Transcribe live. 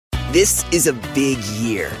This is a big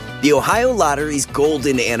year. The Ohio Lottery's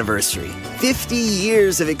golden anniversary. 50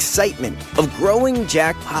 years of excitement, of growing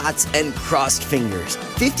jackpots and crossed fingers.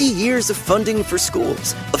 50 years of funding for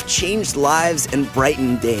schools, of changed lives and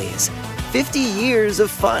brightened days. 50 years of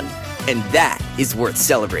fun, and that is worth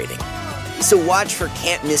celebrating. So watch for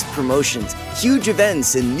can't-miss promotions, huge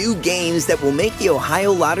events, and new games that will make the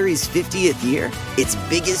Ohio Lottery's 50th year its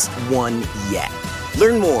biggest one yet.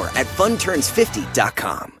 Learn more at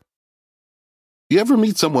funturns50.com. You ever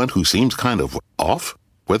meet someone who seems kind of off?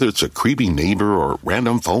 Whether it's a creepy neighbor or a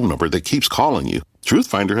random phone number that keeps calling you,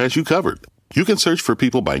 Truthfinder has you covered. You can search for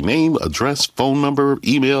people by name, address, phone number,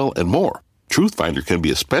 email, and more. Truthfinder can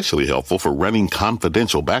be especially helpful for running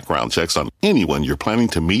confidential background checks on anyone you're planning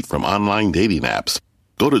to meet from online dating apps.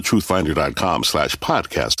 Go to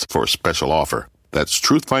truthfinder.com/podcasts for a special offer. That's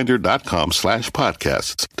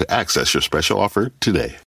truthfinder.com/podcasts to access your special offer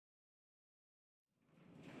today.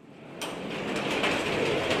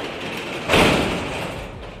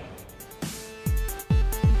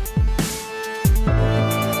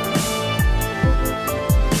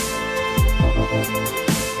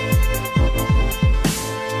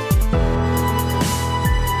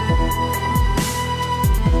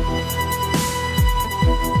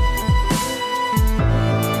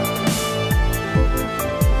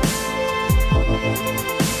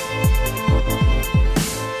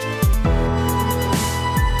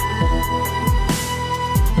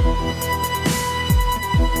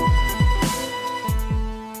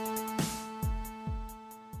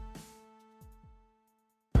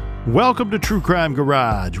 Welcome to True Crime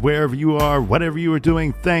Garage. Wherever you are, whatever you are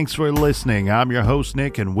doing, thanks for listening. I'm your host,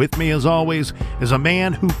 Nick, and with me, as always, is a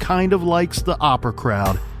man who kind of likes the opera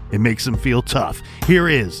crowd. It makes him feel tough. Here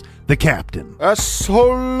is the Captain.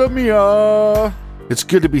 Asolamia. It's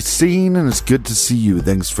good to be seen, and it's good to see you.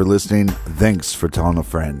 Thanks for listening. Thanks for telling a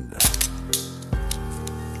friend.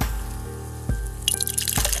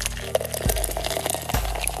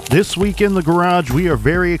 This week in the garage, we are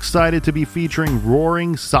very excited to be featuring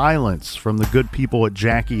Roaring Silence from the good people at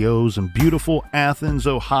Jackie O's in beautiful Athens,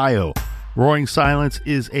 Ohio. Roaring Silence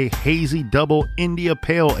is a hazy double India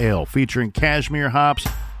Pale Ale featuring cashmere hops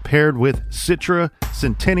paired with Citra,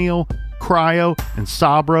 Centennial, Cryo, and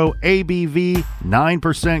Sabro. ABV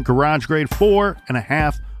 9%, garage grade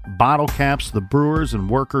 4.5 bottle caps. The brewers and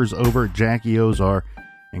workers over at Jackie O's are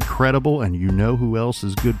incredible, and you know who else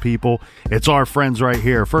is good people? It's our friends right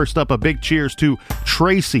here. First up, a big cheers to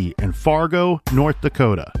Tracy in Fargo, North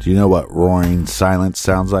Dakota. Do you know what Roaring Silence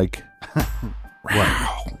sounds like? Wow.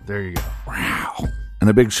 There you go. Wow. And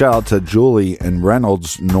a big shout out to Julie in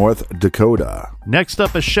Reynolds, North Dakota. Next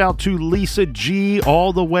up, a shout to Lisa G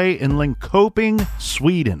all the way in Linköping,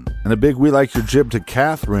 Sweden. And a big we like your jib to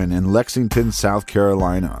Catherine in Lexington, South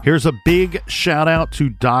Carolina. Here's a big shout out to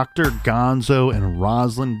Dr. Gonzo in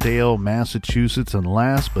Roslindale, Massachusetts. And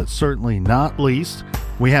last but certainly not least,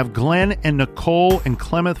 we have Glenn and Nicole in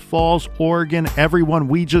Klamath Falls, Oregon. Everyone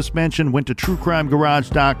we just mentioned went to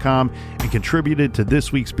truecrimegarage.com and contributed to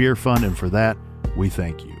this week's beer fund, and for that, we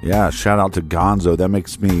thank you. Yeah, shout out to Gonzo. That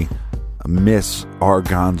makes me miss our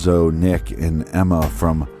Gonzo, Nick and Emma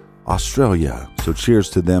from Australia. So cheers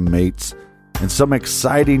to them, mates. And some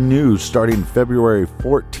exciting news starting February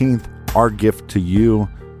 14th. Our gift to you.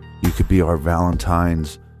 You could be our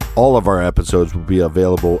Valentines. All of our episodes will be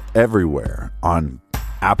available everywhere on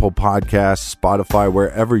Apple Podcasts, Spotify,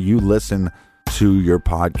 wherever you listen to your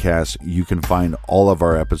podcast. You can find all of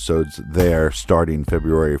our episodes there starting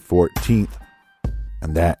February 14th.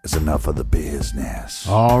 And that is enough of the business.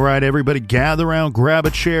 All right, everybody, gather around, grab a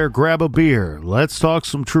chair, grab a beer. Let's talk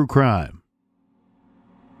some true crime.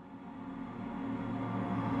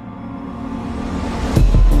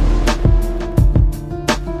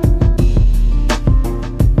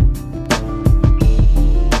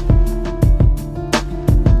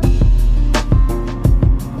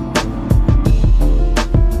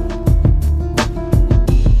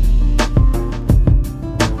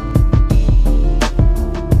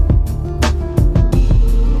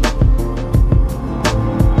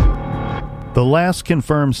 The last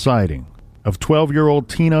confirmed sighting of 12-year-old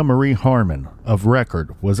Tina Marie Harmon of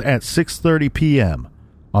record was at 6:30 p.m.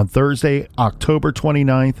 on Thursday, October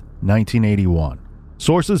 29th, 1981.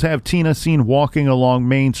 Sources have Tina seen walking along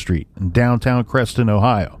Main Street in downtown Creston,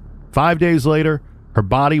 Ohio. 5 days later, her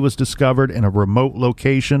body was discovered in a remote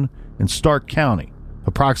location in Stark County,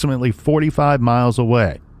 approximately 45 miles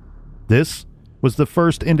away. This was the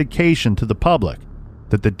first indication to the public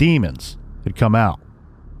that the demons had come out.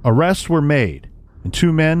 Arrests were made, and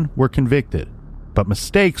 2 men were convicted, but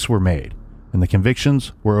mistakes were made, and the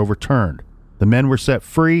convictions were overturned. The men were set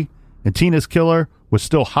free, and Tina's killer was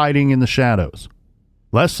still hiding in the shadows.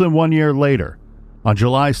 Less than 1 year later, on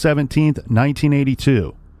July 17,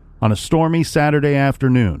 1982, on a stormy Saturday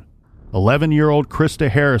afternoon, 11-year-old Krista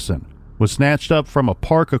Harrison was snatched up from a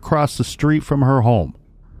park across the street from her home.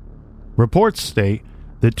 Reports state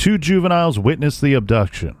that 2 juveniles witnessed the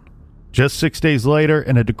abduction. Just 6 days later,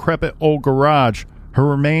 in a decrepit old garage, her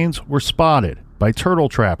remains were spotted by turtle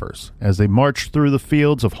trappers as they marched through the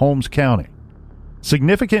fields of Holmes County.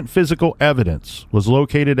 Significant physical evidence was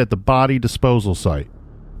located at the body disposal site.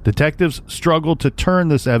 Detectives struggled to turn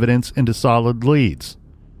this evidence into solid leads.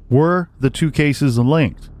 Were the 2 cases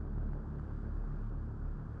linked?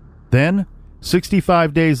 Then,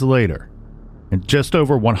 65 days later, and just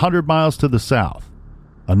over 100 miles to the south,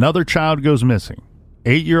 another child goes missing.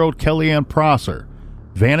 8-year-old Kellyanne Prosser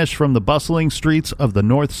vanished from the bustling streets of the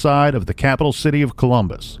north side of the capital city of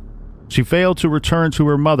Columbus. She failed to return to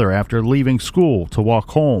her mother after leaving school to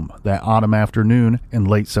walk home that autumn afternoon in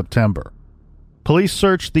late September. Police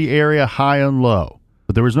searched the area high and low,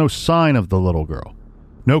 but there was no sign of the little girl,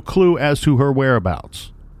 no clue as to her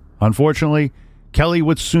whereabouts. Unfortunately, Kelly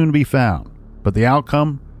would soon be found, but the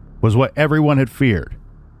outcome was what everyone had feared.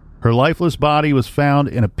 Her lifeless body was found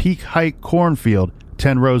in a peak-height cornfield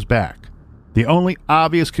 10 rows back. The only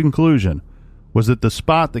obvious conclusion was that the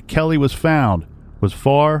spot that Kelly was found was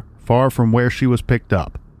far, far from where she was picked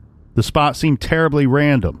up. The spot seemed terribly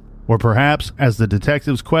random, or perhaps, as the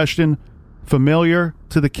detectives questioned, familiar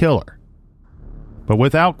to the killer. But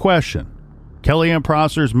without question, Kellyanne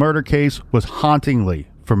Prosser's murder case was hauntingly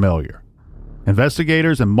familiar.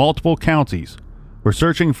 Investigators in multiple counties were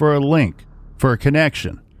searching for a link, for a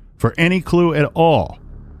connection, for any clue at all,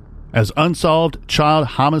 as unsolved child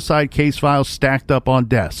homicide case files stacked up on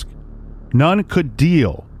desk. None could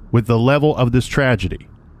deal with the level of this tragedy.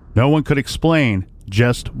 No one could explain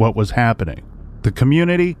just what was happening. The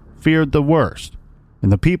community feared the worst,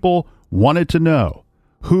 and the people wanted to know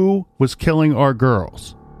who was killing our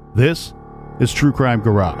girls. This is True Crime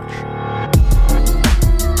Garage.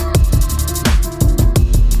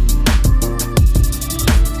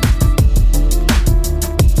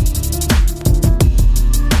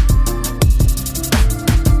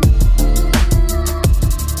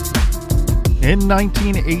 In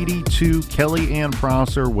 1982, Kellyanne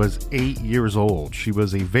Prosser was 8 years old. She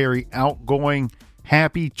was a very outgoing,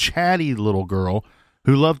 happy, chatty little girl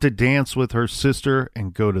who loved to dance with her sister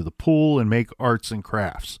and go to the pool and make arts and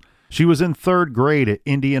crafts. She was in 3rd grade at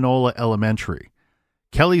Indianola Elementary.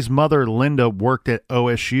 Kelly's mother, Linda, worked at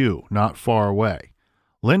OSU, not far away.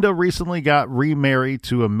 Linda recently got remarried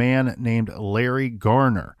to a man named Larry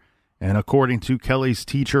Garner, and according to Kelly's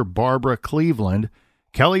teacher, Barbara Cleveland,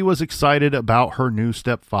 Kelly was excited about her new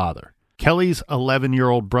stepfather. Kelly's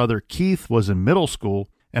 11-year-old brother Keith was in middle school,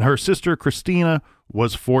 and her sister Christina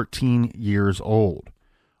was 14 years old.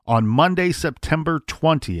 On Monday, September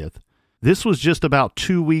 20th, this was just about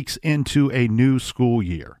 2 weeks into a new school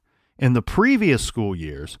year. In the previous school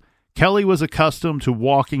years, Kelly was accustomed to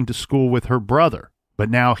walking to school with her brother, but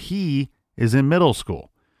now he is in middle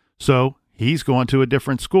school, so he's going to a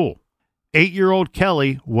different school. 8-year-old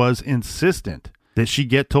Kelly was insistent that she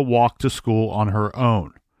get to walk to school on her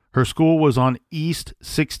own. Her school was on East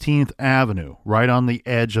 16th Avenue, right on the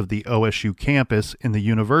edge of the OSU campus in the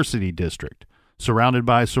University District, surrounded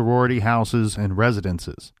by sorority houses and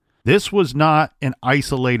residences. This was not an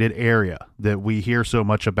isolated area that we hear so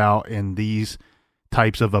much about in these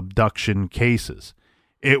types of abduction cases.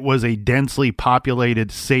 It was a densely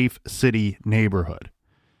populated, safe city neighborhood.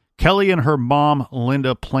 Kelly and her mom,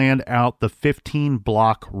 Linda, planned out the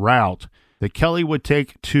 15-block route that Kelly would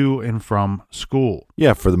take to and from school.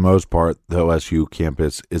 Yeah, for the most part, the OSU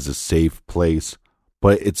campus is a safe place,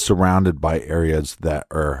 but it's surrounded by areas that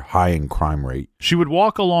are high in crime rate. She would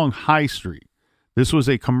walk along High Street. This was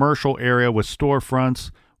a commercial area with storefronts.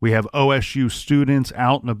 We have OSU students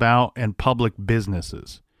out and about and public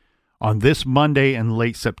businesses. On this Monday in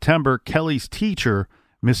late September, Kelly's teacher,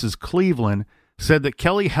 Mrs. Cleveland, said that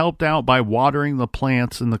Kelly helped out by watering the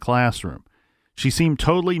plants in the classroom. She seemed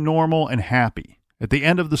totally normal and happy. At the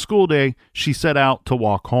end of the school day, she set out to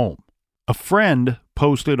walk home. A friend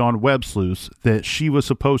posted on WebSleuth that she was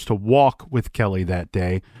supposed to walk with Kelly that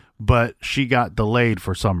day, but she got delayed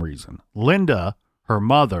for some reason. Linda, her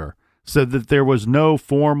mother, said that there was no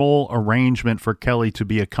formal arrangement for Kelly to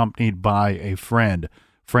be accompanied by a friend.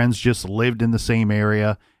 Friends just lived in the same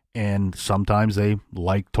area, and sometimes they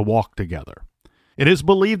liked to walk together. It is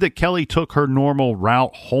believed that Kelly took her normal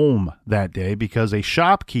route home that day because a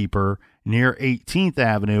shopkeeper near 18th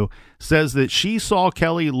Avenue says that she saw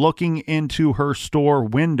Kelly looking into her store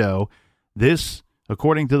window. This,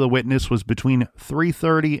 according to the witness, was between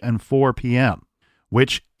 3:30 and 4 p.m.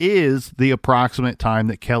 which is the approximate time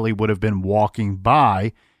that Kelly would have been walking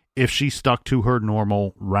by if she stuck to her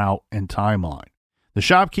normal route and timeline. The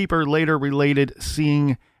shopkeeper later related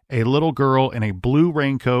seeing a little girl in a blue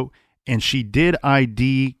raincoat, and she did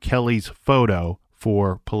ID Kelly's photo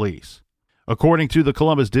for police. According to the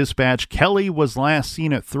Columbus Dispatch, Kelly was last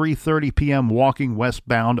seen at 3:30 p.m. walking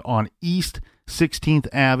westbound on East 16th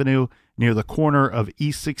Avenue near the corner of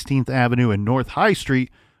East 16th Avenue and North High Street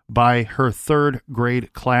by her third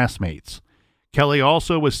grade classmates. Kelly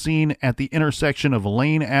also was seen at the intersection of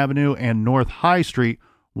Lane Avenue and North High Street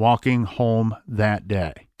walking home that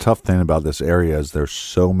day. Tough thing about this area is there's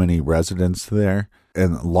so many residents there,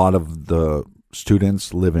 and a lot of the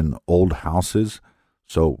students live in old houses.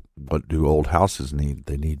 So what do old houses need?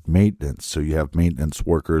 They need maintenance. So you have maintenance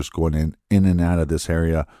workers going in and out of this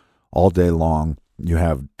area all day long. You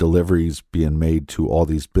have deliveries being made to all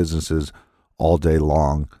these businesses all day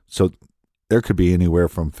long. So there could be anywhere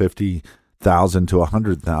from 50,000 to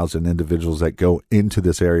 100,000 individuals that go into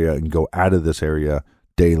this area and go out of this area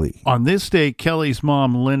daily. On this day, Kelly's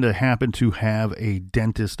mom, Linda, happened to have a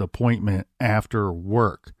dentist appointment after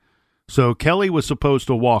work. So Kelly was supposed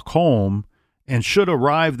to walk home and should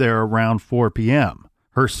arrive there around 4 p.m.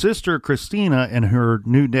 Her sister, Christina, and her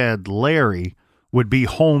new dad, Larry, would be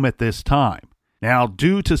home at this time. Now,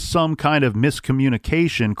 due to some kind of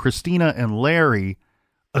miscommunication, Christina and Larry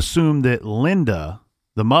assumed that Linda,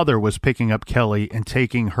 the mother, was picking up Kelly and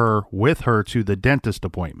taking her with her to the dentist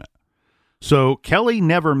appointment. So Kelly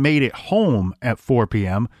never made it home at 4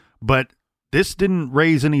 p.m., but this didn't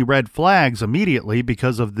raise any red flags immediately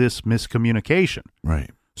because of this miscommunication. Right.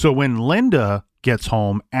 So when Linda gets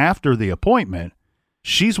home after the appointment,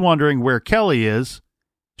 she's wondering where Kelly is.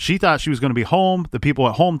 She thought she was going to be home. The people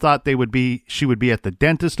at home thought she would be at the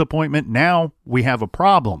dentist appointment. Now we have a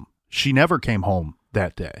problem. She never came home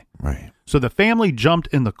that day. Right. So the family jumped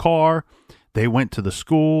in the car. They went to the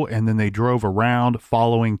school, and then they drove around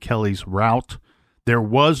following Kelly's route. There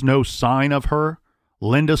was no sign of her.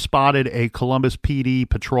 Linda spotted a Columbus PD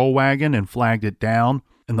patrol wagon and flagged it down.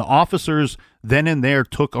 And the officers then and there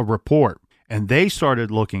took a report, and they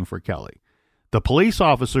started looking for Kelly. The police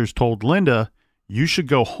officers told Linda, you should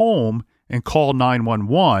go home and call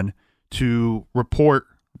 911 to report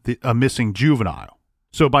a missing juvenile.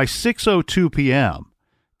 So by 6:02 p.m.,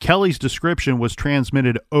 Kelly's description was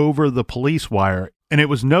transmitted over the police wire, and it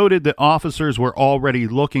was noted that officers were already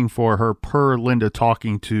looking for her per Linda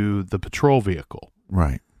talking to the patrol vehicle.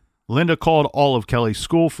 Right. Linda called all of Kelly's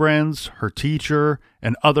school friends, her teacher,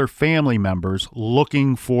 and other family members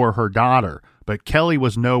looking for her daughter, but Kelly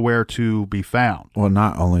was nowhere to be found. Well,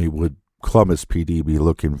 not only would Columbus PD be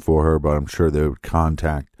looking for her, but I'm sure they would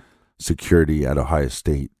contact security at Ohio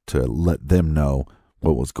State to let them know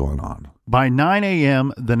what was going on. By 9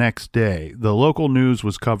 a.m. the next day, the local news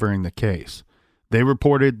was covering the case. They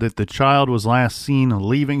reported that the child was last seen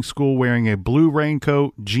leaving school wearing a blue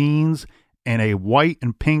raincoat, jeans, and a white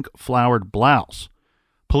and pink flowered blouse.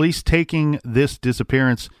 Police taking this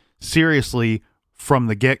disappearance seriously from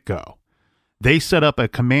the get-go. They set up a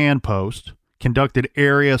command post, conducted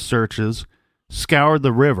area searches, scoured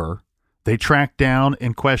the river. They tracked down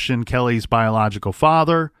and questioned Kelly's biological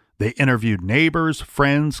father. They interviewed neighbors,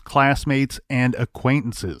 friends, classmates, and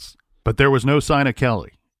acquaintances. But there was no sign of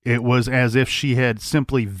Kelly. It was as if she had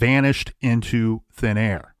simply vanished into thin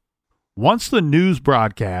air. Once the news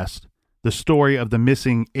broadcast the story of the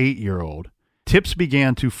missing 8-year-old, tips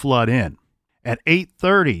began to flood in. At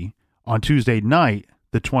 8:30 on Tuesday night,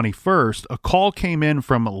 the 21st, a call came in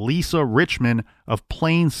from Lisa Richmond of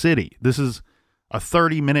Plain City. This is a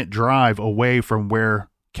 30-minute drive away from where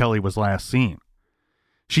Kelly was last seen.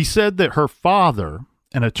 She said that her father,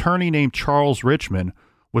 an attorney named Charles Richmond,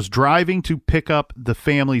 was driving to pick up the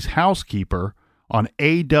family's housekeeper on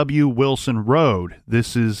A.W. Wilson Road.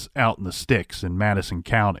 This is out in the sticks in Madison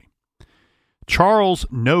County. Charles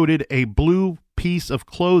noted a blue piece of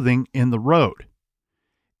clothing in the road.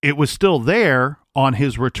 It was still there on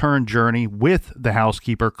his return journey with the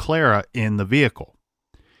housekeeper, Clara, in the vehicle.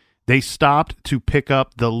 They stopped to pick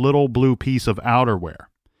up the little blue piece of outerwear.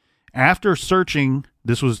 After searching,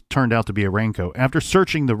 this was turned out to be a raincoat. After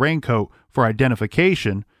searching the raincoat for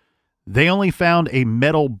identification, they only found a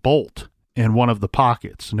metal bolt in one of the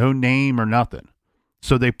pockets, no name or nothing.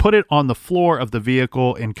 So they put it on the floor of the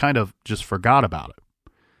vehicle and kind of just forgot about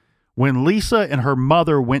it. When Lisa and her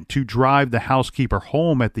mother went to drive the housekeeper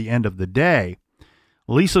home at the end of the day,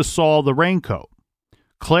 Lisa saw the raincoat.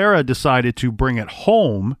 Clara decided to bring it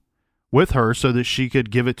home with her so that she could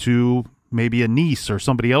give it to maybe a niece or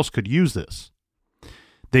somebody else could use this.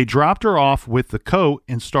 They dropped her off with the coat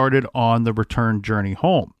and started on the return journey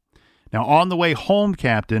home. Now, on the way home,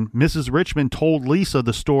 Captain, Mrs. Richmond told Lisa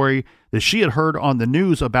the story that she had heard on the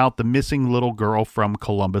news about the missing little girl from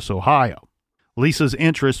Columbus, Ohio. Lisa's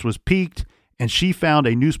interest was piqued, and she found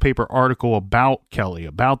a newspaper article about Kelly,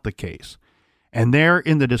 about the case. And there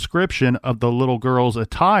in the description of the little girl's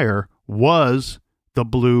attire was the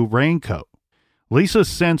blue raincoat. Lisa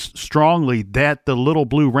sensed strongly that the little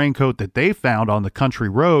blue raincoat that they found on the country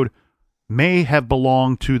road may have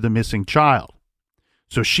belonged to the missing child.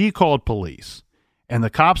 So she called police, and the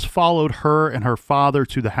cops followed her and her father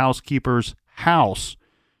to the housekeeper's house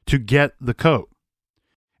to get the coat.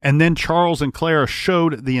 And then Charles and Clara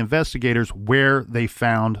showed the investigators where they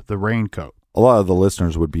found the raincoat. A lot of the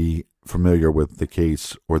listeners would be familiar with the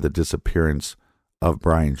case or the disappearance of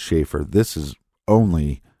Brian Schaefer. This is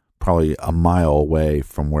only probably a mile away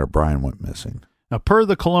from where Brian went missing. Now, per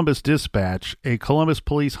the Columbus Dispatch, a Columbus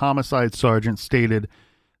police homicide sergeant stated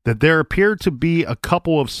that there appeared to be a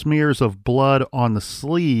couple of smears of blood on the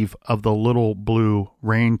sleeve of the little blue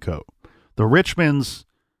raincoat. The Richmonds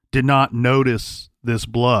did not notice this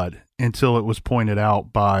blood until it was pointed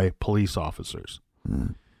out by police officers.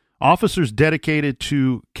 Officers dedicated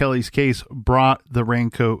to Kelly's case brought the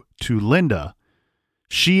raincoat to Linda.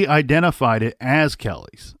 She identified it as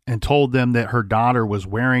Kelly's and told them that her daughter was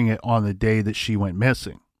wearing it on the day that she went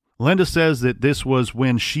missing. Linda says that this was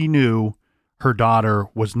when she knew her daughter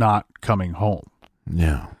was not coming home.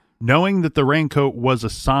 Yeah. Knowing that the raincoat was a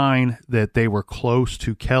sign that they were close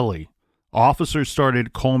to Kelly, officers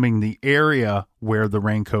started combing the area where the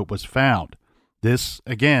raincoat was found. This,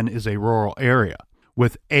 again, is a rural area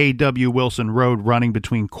with A.W. Wilson Road running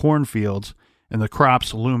between cornfields and the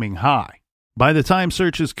crops looming high. By the time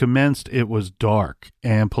searches commenced, it was dark,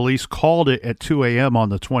 and police called it at 2 a.m. on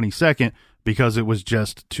the 22nd because it was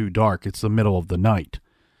just too dark. It's the middle of the night.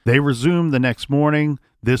 They resumed the next morning,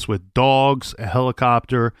 this with dogs, a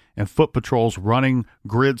helicopter, and foot patrols running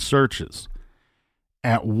grid searches.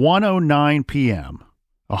 At 1:09 p.m.,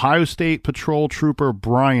 Ohio State Patrol Trooper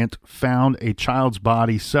Bryant found a child's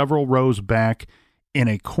body several rows back in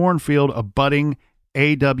a cornfield abutting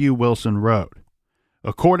A.W. Wilson Road.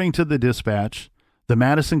 According to the dispatch, the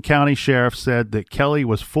Madison County Sheriff said that Kelly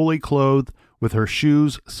was fully clothed with her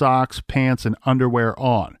shoes, socks, pants, and underwear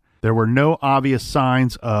on. There were no obvious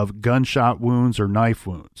signs of gunshot wounds or knife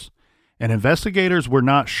wounds, and investigators were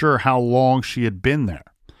not sure how long she had been there.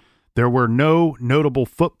 There were no notable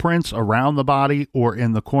footprints around the body or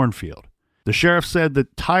in the cornfield. The sheriff said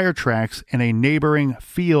that tire tracks in a neighboring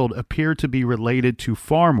field appeared to be related to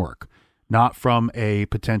farm work, not from a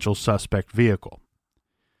potential suspect vehicle.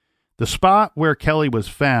 The spot where Kelly was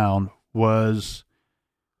found was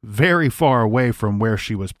very far away from where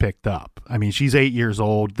she was picked up. I mean, she's 8 years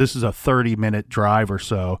old. This is a 30-minute drive or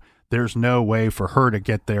so. There's no way for her to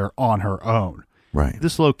get there on her own. Right.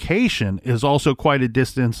 This location is also quite a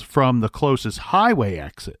distance from the closest highway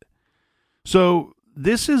exit. So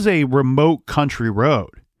this is a remote country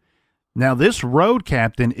road. Now, this road,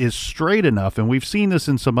 Captain, is straight enough, and we've seen this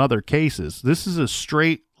in some other cases. This is a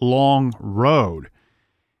straight, long road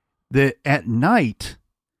that at night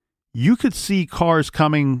you could see cars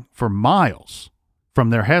coming for miles from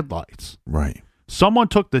their headlights. Right. Someone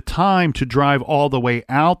took the time to drive all the way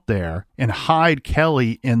out there and hide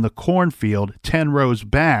Kelly in the cornfield 10 rows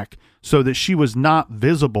back so that she was not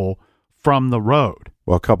visible from the road.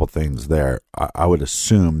 Well, a couple things there. I would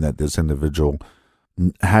assume that this individual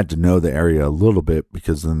had to know the area a little bit,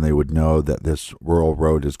 because then they would know that this rural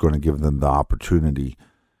road is going to give them the opportunity.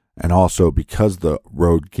 And also because the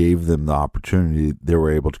road gave them the opportunity, they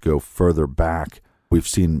were able to go further back. We've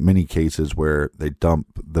seen many cases where they dump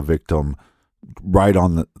the victim right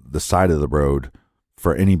on the side of the road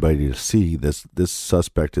for anybody to see. This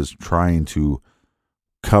suspect is trying to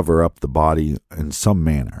cover up the body in some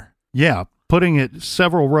manner. Yeah, putting it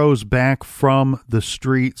several rows back from the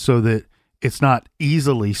street so that it's not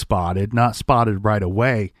easily spotted, not spotted right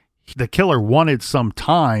away. The killer wanted some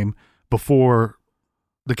time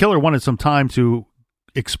to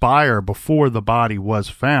expire before the body was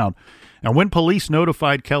found. And when police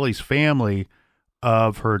notified Kelly's family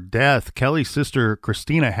of her death, Kelly's sister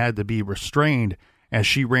Christina had to be restrained as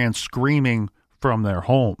she ran screaming from their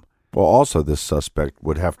home. Well, also this suspect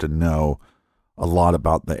would have to know a lot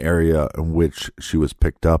about the area in which she was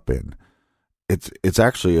picked up in. It's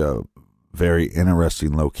actually a very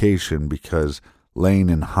interesting location, because Lane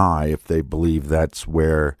and High, if they believe that's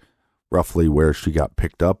roughly where she got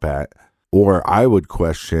picked up at, or I would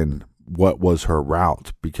question what was her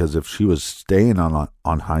route, because if she was staying on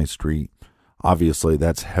High Street, obviously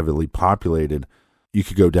that's heavily populated. You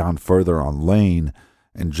could go down further on Lane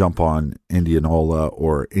and jump on Indianola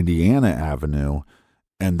or Indiana Avenue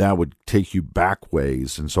and that would take you back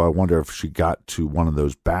ways. And so I wonder if she got to one of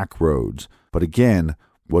those back roads. But again,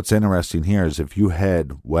 what's interesting here is if you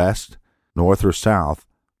head west, north, or south,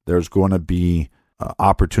 there's going to be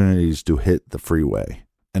opportunities to hit the freeway.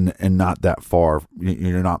 And not that far.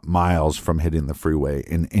 You're not miles from hitting the freeway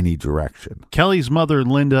in any direction. Kelly's mother,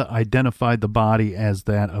 Linda, identified the body as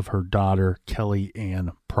that of her daughter, Kelly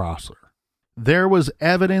Ann Prosser. There was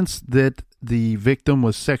evidence that the victim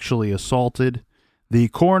was sexually assaulted. The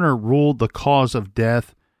coroner ruled the cause of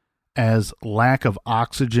death as lack of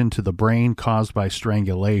oxygen to the brain caused by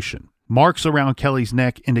strangulation. Marks around Kelly's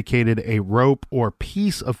neck indicated a rope or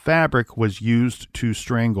piece of fabric was used to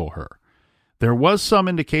strangle her. There was some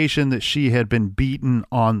indication that she had been beaten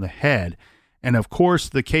on the head, and of course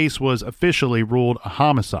the case was officially ruled a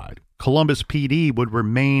homicide. Columbus PD would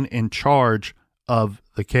remain in charge of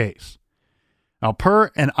the case. Now,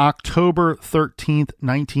 per an October 13th,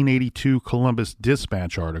 1982 Columbus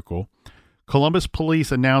Dispatch article, Columbus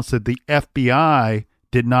police announced that the FBI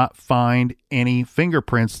did not find any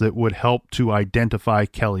fingerprints that would help to identify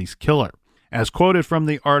Kelly's killer. As quoted from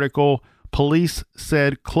the article, police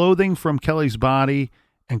said clothing from Kelly's body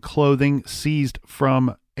and clothing seized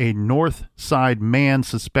from a North Side man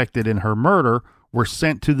suspected in her murder were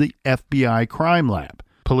sent to the FBI crime lab.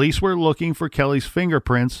 Police were looking for Kelly's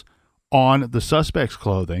fingerprints on the suspect's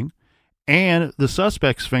clothing and the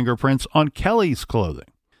suspect's fingerprints on Kelly's clothing.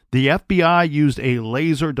 The FBI used a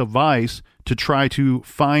laser device to try to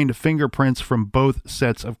find fingerprints from both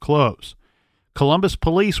sets of clothes. Columbus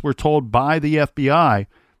police were told by the FBI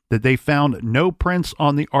that they found no prints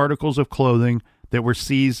on the articles of clothing that were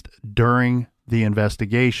seized during the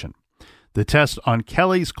investigation. The tests on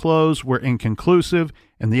Kelly's clothes were inconclusive,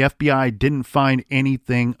 and the FBI didn't find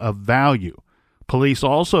anything of value. Police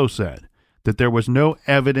also said that there was no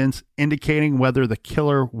evidence indicating whether the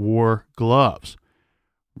killer wore gloves.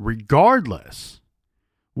 Regardless,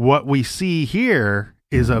 what we see here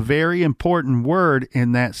is a very important word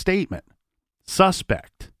in that statement: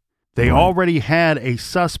 suspect. They already had a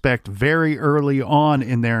suspect very early on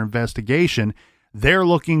in their investigation. They're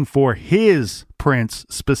looking for his prints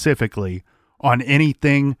specifically on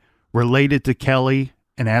anything related to Kelly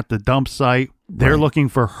and at the dump site. They're looking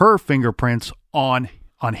for her fingerprints on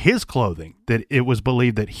his clothing that it was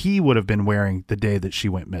believed that he would have been wearing the day that she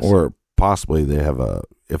went missing. Or possibly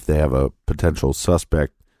if they have a potential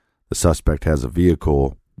suspect, the suspect has a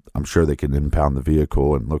vehicle, I'm sure they can impound the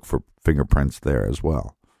vehicle and look for fingerprints there as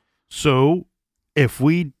well. So if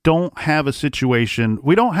we don't have a situation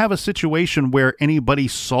where anybody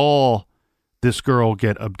saw this girl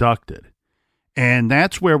get abducted. And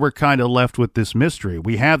that's where we're kind of left with this mystery.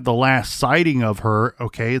 We have the last sighting of her.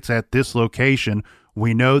 Okay, it's at this location.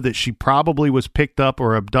 We know that she probably was picked up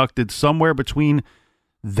or abducted somewhere between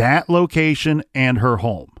that location and her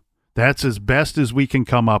home. That's as best as we can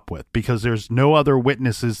come up with, because there's no other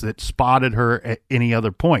witnesses that spotted her at any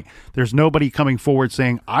other point. There's nobody coming forward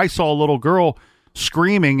saying, I saw a little girl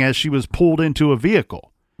screaming as she was pulled into a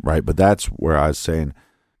vehicle. Right, but that's where I was saying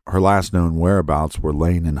her last known whereabouts were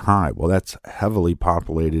Lane and High. Well, that's heavily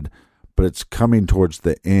populated, but it's coming towards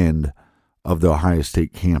the end of the Ohio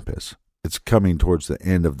State campus. It's coming towards the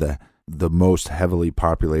end of the most heavily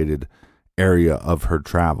populated area of her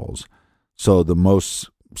travels. So the most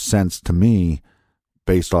sense to me,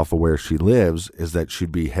 based off of where she lives, is that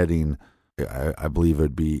she'd be heading, I believe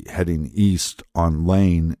it'd be heading east on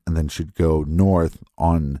Lane, and then she'd go north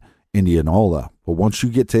on Indianola. Well, once you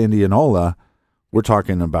get to Indianola, we're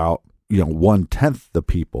talking about, 1/10 the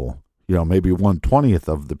people, maybe 1/20th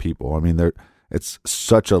of the people. I mean, it's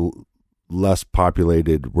such a less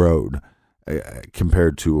populated road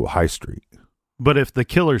compared to High Street. But if the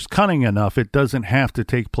killer's cunning enough, it doesn't have to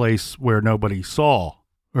take place where nobody saw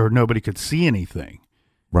or nobody could see anything.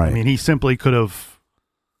 Right. I mean, he simply could have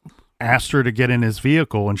asked her to get in his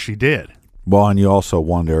vehicle, and she did. Well, and you also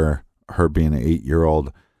wonder, her being an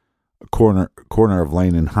 8-year-old, corner of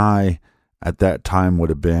Lane and High at that time would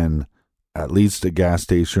have been at least a gas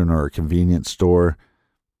station or a convenience store.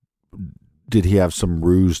 Did he have some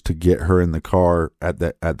ruse to get her in the car at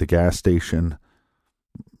the gas station?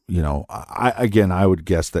 I would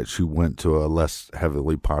guess that she went to a less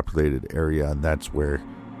heavily populated area, and that's where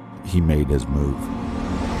he made his move.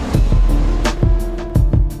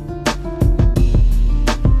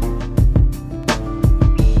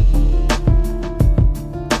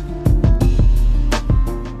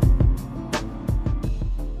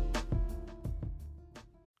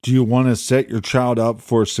 Do you want to set your child up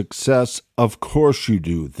for success? Of course you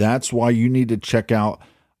do. That's why you need to check out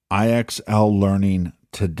IXL Learning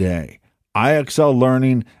today. IXL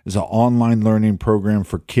Learning is an online learning program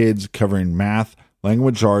for kids covering math,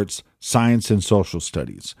 language arts, science, and social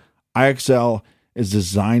studies. IXL is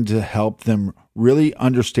designed to help them really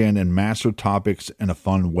understand and master topics in a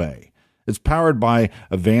fun way. It's powered by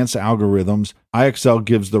advanced algorithms. IXL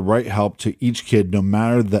gives the right help to each kid, no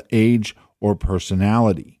matter the age or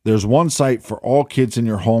personality. There's one site for all kids in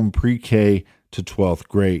your home pre-K to 12th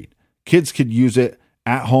grade. Kids could use it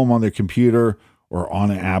at home on their computer or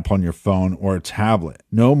on an app on your phone or a tablet.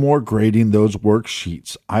 No more grading those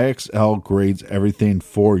worksheets. IXL grades everything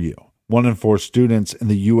for you. 1 in 4 students in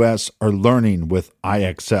the U.S. are learning with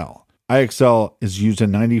IXL. IXL is used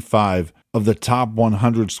in 95 of the top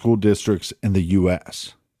 100 school districts in the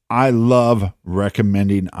U.S. I love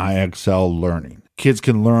recommending IXL Learning. Kids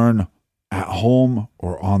can learn at home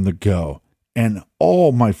or on the go. And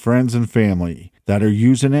all my friends and family that are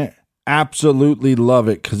using it absolutely love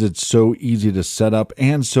it because it's so easy to set up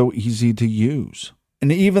and so easy to use.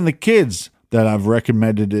 And even the kids that I've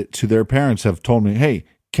recommended it to their parents have told me, hey,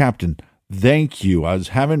 Captain, thank you. I was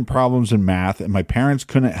having problems in math and my parents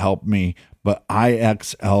couldn't help me, but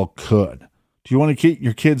IXL could. Do you want to get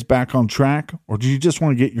your kids back on track, or do you just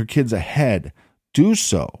want to get your kids ahead? Do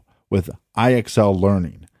so with IXL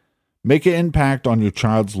Learning. Make an impact on your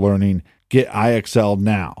child's learning. Get IXL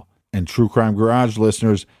now. And True Crime Garage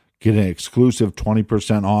listeners get an exclusive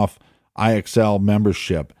 20% off IXL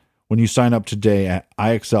membership when you sign up today at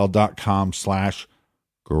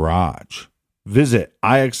IXL.com/garage. Visit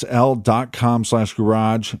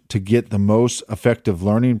IXL.com/garage to get the most effective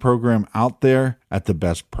learning program out there at the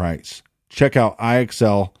best price. Check out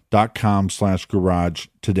IXL.com/garage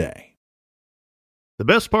today. The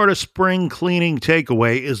best part of spring cleaning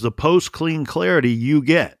takeaway is the post-clean clarity you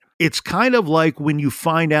get. It's kind of like when you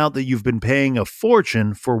find out that you've been paying a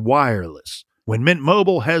fortune for wireless. When Mint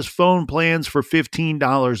Mobile has phone plans for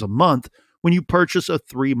 $15 a month when you purchase a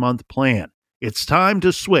 3-month plan. It's time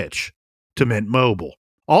to switch to Mint Mobile.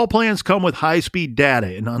 All plans come with high-speed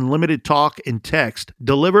data and unlimited talk and text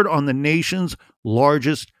delivered on the nation's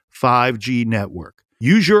largest 5G network.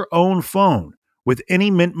 Use your own phone with any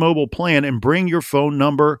Mint Mobile plan and bring your phone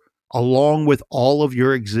number along with all of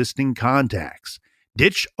your existing contacts.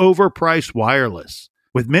 Ditch overpriced wireless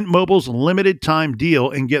with Mint Mobile's limited time deal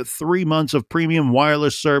and get 3 months of premium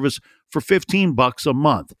wireless service for $15 a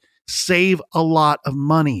month. Save a lot of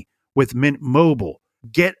money with Mint Mobile.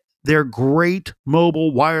 Get their great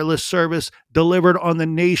mobile wireless service delivered on the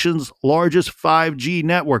nation's largest 5G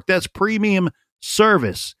network. That's premium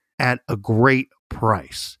service at a great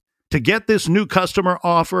price. To get this new customer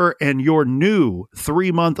offer and your new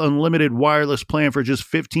 3-month unlimited wireless plan for just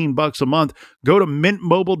 $15 a month, go to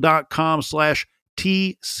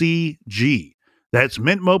mintmobile.com/TCG. That's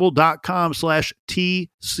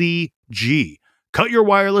mintmobile.com/TCG. Cut your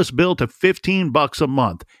wireless bill to $15 a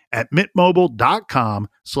month at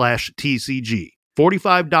mintmobile.com/TCG.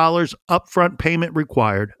 $45 upfront payment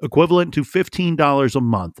required, equivalent to $15 a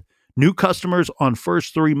month. New customers on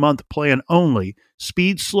first 3-month plan only.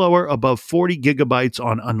 Speed slower above 40 gigabytes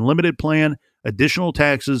on unlimited plan. Additional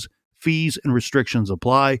taxes, fees, and restrictions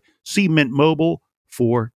apply. See Mint Mobile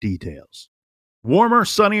for details. Warmer,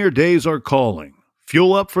 sunnier days are calling.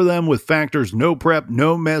 Fuel up for them with Factor's no prep,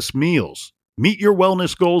 no mess meals. Meet your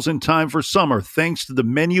wellness goals in time for summer thanks to the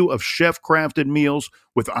menu of chef-crafted meals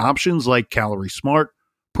with options like Calorie Smart,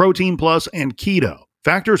 Protein Plus, and Keto.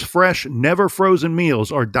 Factor's fresh, never frozen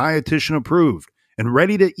meals are dietitian approved and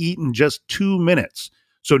ready to eat in just 2 minutes.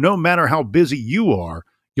 So no matter how busy you are,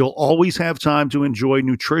 you'll always have time to enjoy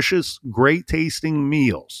nutritious, great tasting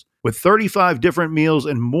meals. With 35 different meals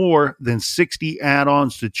and more than 60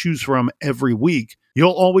 add-ons to choose from every week, you'll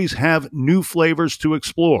always have new flavors to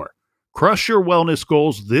explore. Crush your wellness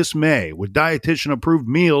goals this May with dietitian approved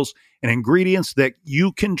meals and ingredients that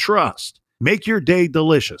you can trust. Make your day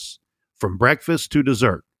delicious. From breakfast to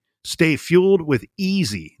dessert, stay fueled with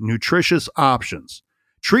easy, nutritious options.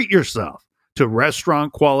 Treat yourself to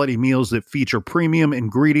restaurant-quality meals that feature premium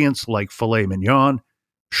ingredients like filet mignon,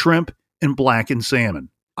 shrimp, and blackened salmon.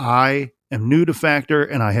 I am new to Factor,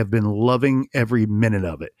 and I have been loving every minute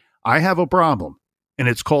of it. I have a problem, and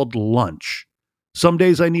it's called lunch. Some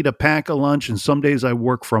days I need to pack a lunch, and some days I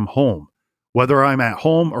work from home. Whether I'm at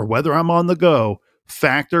home or whether I'm on the go,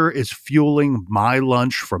 Factor is fueling my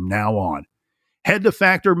lunch from now on. Head to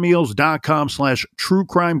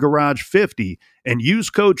factormeals.com/truecrimegarage50 and use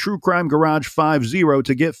code truecrimegarage50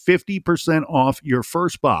 to get 50% off your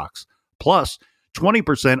first box, plus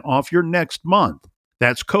 20% off your next month.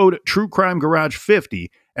 That's code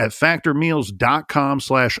truecrimegarage50 at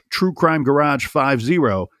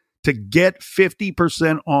factormeals.com/truecrimegarage50 to get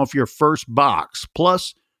 50% off your first box,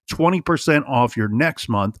 plus 20% off your next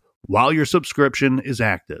month while your subscription is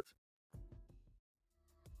active.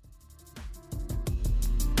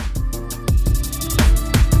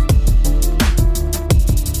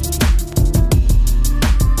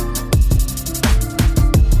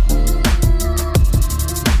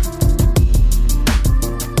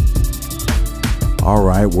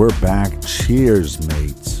 we're back. Cheers,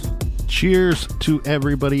 mates. Cheers to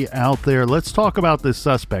everybody out there. Let's talk about this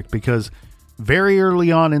suspect, because very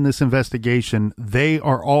early on in this investigation, they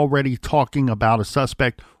are already talking about a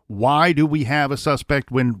suspect. Why do we have a suspect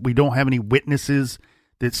when we don't have any witnesses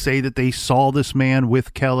that say that they saw this man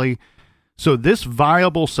with Kelly? So this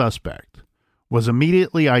viable suspect was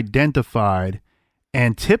immediately identified,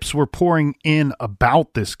 and tips were pouring in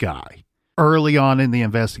about this guy early on in the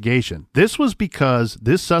investigation. This was because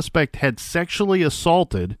this suspect had sexually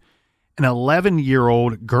assaulted an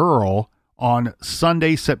 11-year-old girl on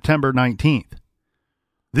Sunday, September 19th.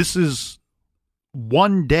 This is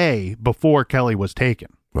one day before Kelly was taken.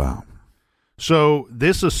 Wow. So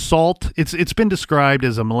this assault, it's been described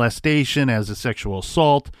as a molestation, as a sexual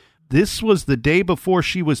assault. This was the day before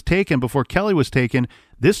she was taken, before Kelly was taken.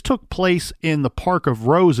 This took place in the Park of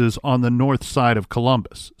Roses on the north side of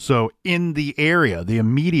Columbus. So in the area, the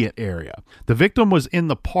immediate area. The victim was in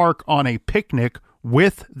the park on a picnic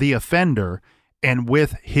with the offender and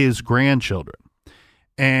with his grandchildren.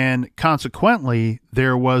 And consequently,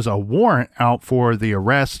 there was a warrant out for the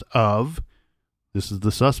arrest of, this is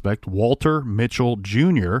the suspect, Walter Mitchell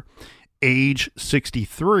Jr., age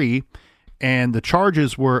 63, and the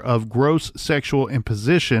charges were of gross sexual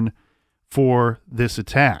imposition for this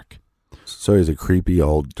attack. So he's a creepy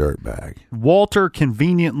old dirtbag. Walter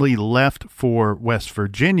conveniently left for West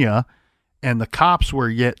Virginia, and the cops were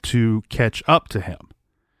yet to catch up to him.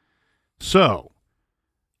 So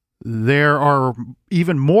there are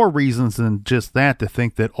even more reasons than just that to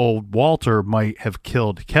think that old Walter might have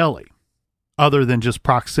killed Kelly, other than just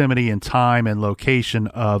proximity and time and location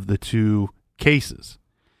of the two cases.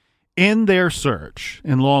 In their search,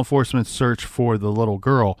 in law enforcement's search for the little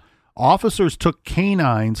girl, officers took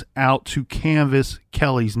canines out to canvass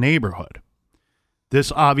Kelly's neighborhood.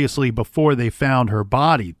 This obviously before they found her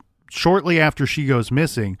body. Shortly after she goes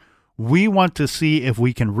missing, we want to see if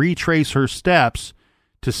we can retrace her steps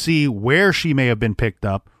to see where she may have been picked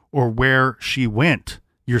up or where she went.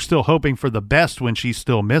 You're still hoping for the best when she's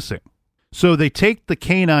still missing. So they take the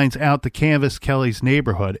canines out to canvass Kelly's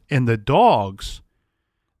neighborhood, and the dogs,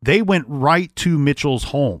 they went right to Mitchell's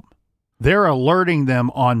home. They're alerting them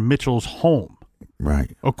on Mitchell's home.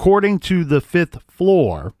 Right. According to the 5th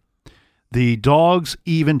floor, the dogs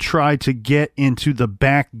even tried to get into the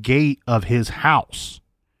back gate of his house.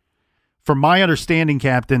 From my understanding,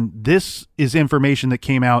 Captain, this is information that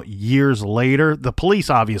came out years later. The police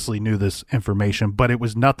obviously knew this information, but it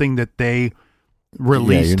was nothing that they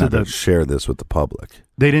released you're to not the gonna share this with the public.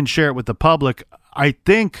 They didn't share it with the public. I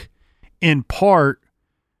think in part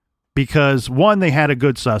because, one, they had a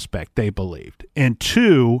good suspect, they believed. And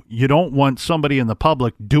two, you don't want somebody in the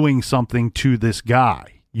public doing something to this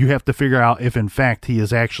guy. You have to figure out if, in fact, he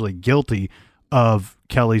is actually guilty of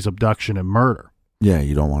Kelly's abduction and murder. Yeah,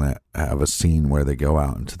 you don't want to have a scene where they go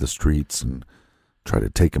out into the streets and try to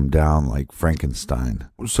take him down like Frankenstein.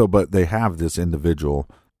 So, but they have this individual,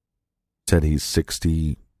 said he's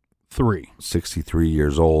 63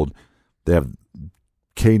 years old. They have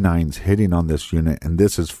canines hitting on this unit, and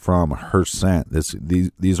this is from her scent.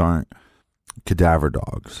 These aren't cadaver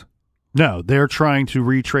dogs. No, they're trying to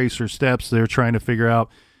retrace her steps. They're trying to figure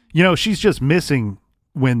out, she's just missing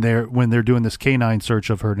when they're doing this canine search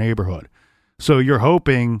of her neighborhood. So you're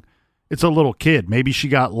hoping it's a little kid. Maybe she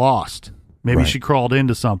got lost. Maybe Right. she crawled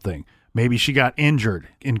into something. Maybe she got injured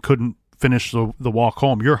and couldn't finish the walk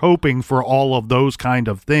home. You're hoping for all of those kind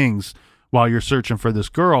of things while you're searching for this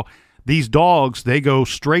girl. These dogs, they go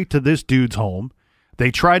straight to this dude's home.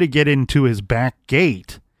 They try to get into his back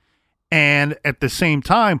gate. And at the same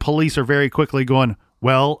time, police are very quickly going,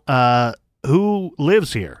 well, who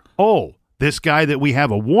lives here? Oh, this guy that we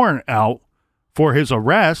have a warrant out for his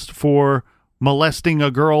arrest for molesting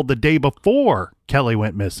a girl the day before Kelly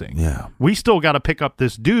went missing. Yeah. We still got to pick up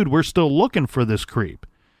this dude. We're still looking for this creep.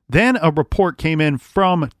 Then a report came in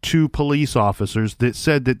from 2 police officers that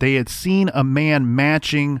said that they had seen a man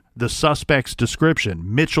matching the suspect's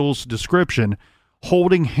description, Mitchell's description,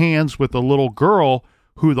 holding hands with a little girl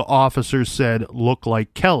who the officers said looked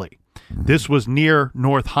like Kelly. This was near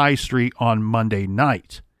North High Street on Monday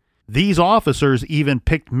night. These officers even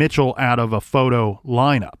picked Mitchell out of a photo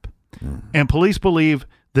lineup. And police believe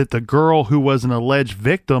that the girl who was an alleged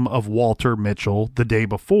victim of Walter Mitchell the day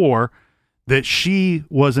before, that she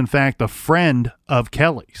was in fact a friend of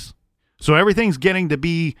Kelly's. So everything's getting to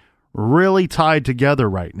be really tied together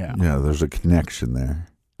right now. Yeah, there's a connection there.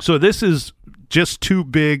 So this is just too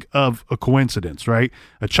big of a coincidence, right?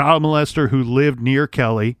 A child molester who lived near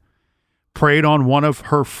Kelly, preyed on one of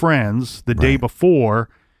her friends the day before.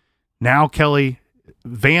 Now Kelly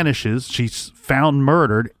vanishes. She's found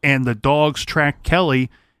murdered, and the dogs track Kelly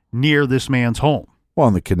near this man's home. Well,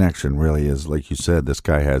 and the connection really is, like you said, this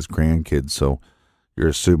guy has grandkids, so you're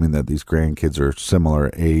assuming that these grandkids are similar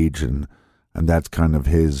age, and that's kind of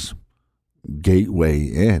his gateway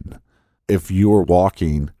in. If you were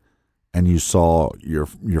walking and you saw your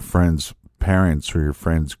friend's parents or your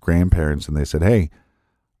friend's grandparents, and they said, "Hey,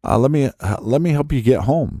 let me help you get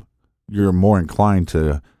home," you're more inclined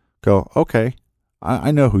to go, "Okay,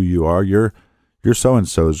 I know who you are. You're so and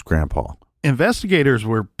so's grandpa." Investigators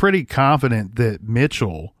were pretty confident that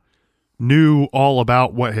Mitchell knew all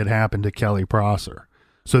about what had happened to Kelly Prosser.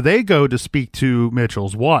 So they go to speak to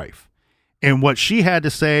Mitchell's wife. And what she had to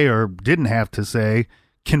say, or didn't have to say,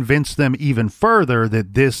 convinced them even further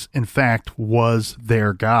that this, in fact, was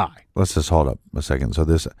their guy. Let's just hold up a second. So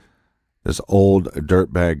this old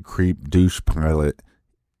dirtbag creep douche pilot,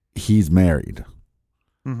 he's married.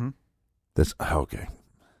 Mm-hmm. Okay.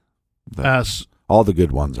 All the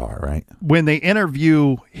good ones are, right? When they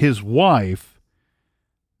interview his wife,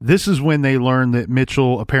 this is when they learn that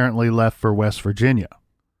Mitchell apparently left for West Virginia.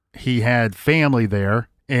 He had family there,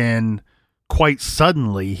 and quite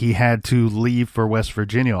suddenly he had to leave for West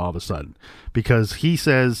Virginia all of a sudden because he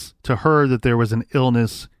says to her that there was an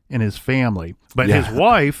illness in his family. But his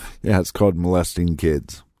wife... Yeah, it's called molesting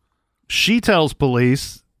kids. She tells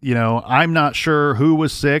police, I'm not sure who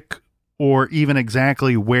was sick or even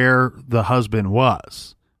exactly where the husband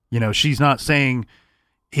was. She's not saying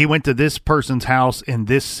he went to this person's house in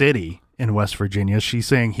this city in West Virginia. She's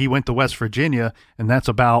saying he went to West Virginia, and that's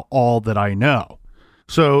about all that I know.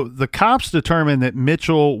 So the cops determined that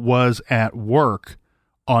Mitchell was at work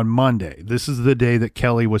on Monday. This is the day that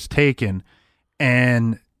Kelly was taken,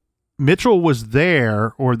 and Mitchell was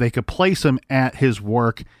there, or they could place him at his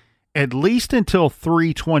work at least until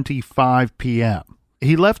 3:25 p.m.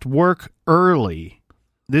 He left work early.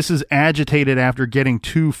 This is agitated after getting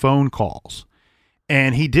 2 phone calls,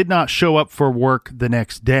 and he did not show up for work the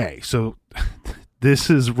next day. So this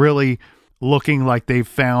is really looking like they've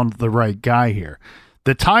found the right guy here.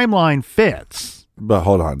 The timeline fits, but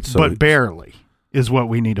hold on. But barely is what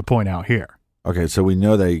we need to point out here. Okay, so we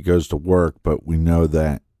know that he goes to work, but we know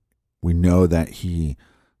that he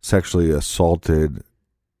sexually assaulted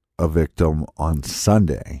a victim on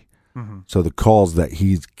Sunday. Mm-hmm. So the calls that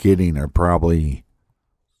he's getting are probably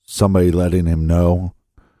somebody letting him know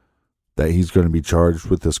that he's going to be charged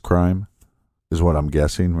with this crime, is what I'm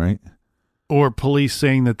guessing, right? Or police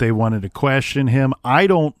saying that they wanted to question him. I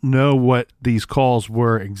don't know what these calls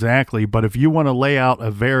were exactly, but if you want to lay out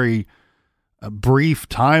a very brief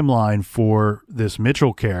timeline for this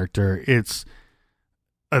Mitchell character, it's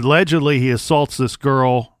allegedly he assaults this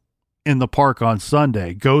girl in the park on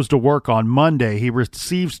Sunday, goes to work on Monday. He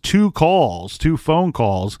receives 2 phone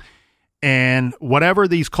calls, and whatever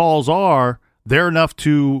these calls are, they're enough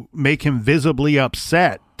to make him visibly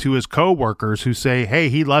upset to his coworkers who say, hey,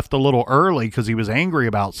 he left a little early because he was angry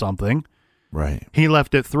about something. Right. He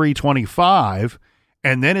left at 3:25,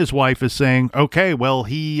 and then his wife is saying, okay, well,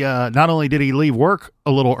 he not only did he leave work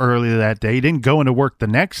a little early that day, he didn't go into work the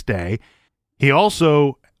next day, he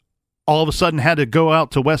also all of a sudden had to go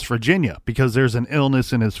out to West Virginia because there's an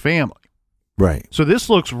illness in his family. Right. So this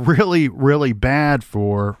looks really, really bad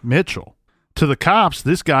for Mitchell. To the cops,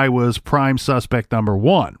 this guy was prime suspect number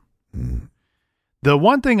 1. Mm. The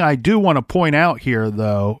one thing I do want to point out here,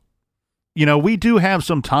 though, we do have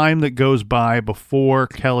some time that goes by before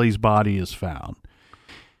Kelly's body is found.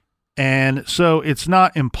 And so it's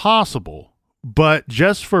not impossible, but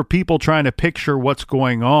just for people trying to picture what's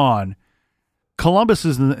going on, Columbus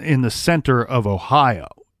is in the center of Ohio.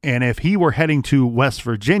 And if he were heading to West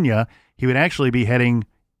Virginia, he would actually be heading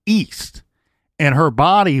east. And her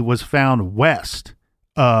body was found west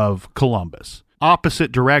of Columbus,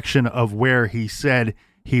 opposite direction of where he said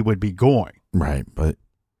he would be going. Right, but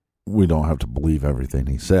we don't have to believe everything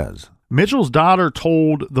he says. Mitchell's daughter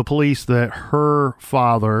told the police that her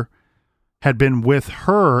father had been with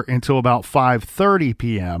her until about 5:30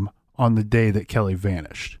 p.m. on the day that Kelly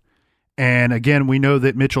vanished. And again, we know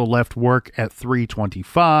that Mitchell left work at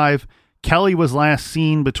 3:25. Kelly was last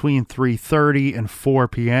seen between 3:30 and 4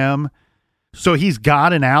 p.m., so he's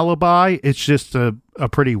got an alibi. It's just a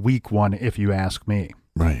pretty weak one, if you ask me.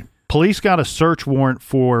 Right. Police got a search warrant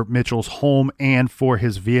for Mitchell's home and for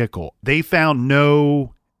his vehicle. They found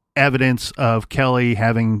no evidence of Kelly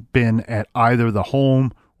having been at either the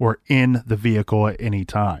home or in the vehicle at any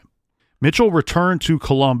time. Mitchell returned to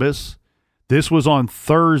Columbus. This was on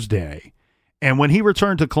Thursday. And when he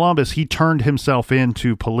returned to Columbus, he turned himself in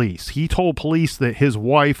to police. He told police that his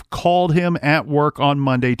wife called him at work on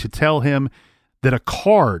Monday to tell him that a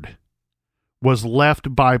card was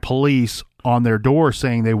left by police on their door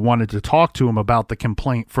saying they wanted to talk to him about the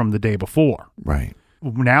complaint from the day before. Right.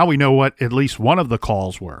 Now we know what at least one of the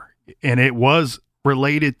calls were, and it was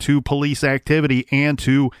related to police activity and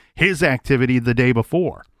to his activity the day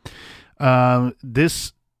before.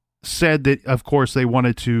 This said that, of course, they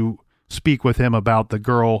wanted to speak with him about the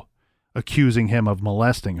girl accusing him of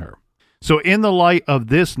molesting her. So in the light of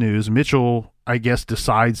this news, Mitchell, I guess,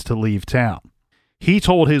 decides to leave town. He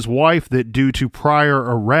told his wife that due to prior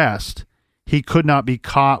arrest, he could not be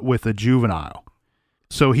caught with a juvenile.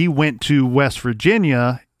 So he went to West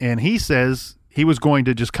Virginia, and he says he was going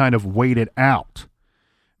to just kind of wait it out.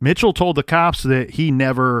 Mitchell told the cops that he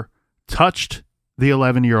never touched the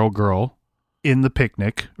 11-year-old girl at the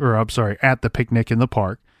picnic in the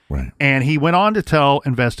park. Right. And he went on to tell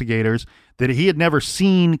investigators that he had never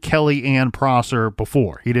seen Kelly Ann Prosser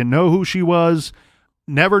before. He didn't know who she was,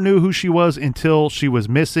 never knew who she was until she was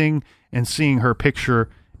missing and seeing her picture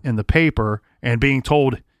in the paper and being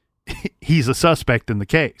told he's a suspect in the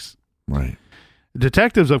case. Right.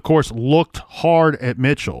 Detectives, of course, looked hard at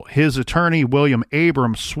Mitchell. His attorney, William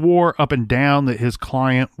Abrams, swore up and down that his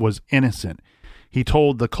client was innocent. He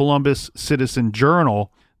told the Columbus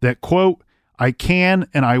Citizen-Journal that, quote, "I can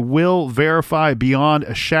and I will verify beyond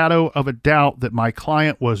a shadow of a doubt that my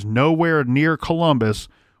client was nowhere near Columbus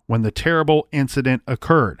when the terrible incident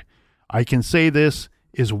occurred. I can say this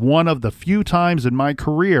is one of the few times in my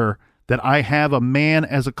career that I have a man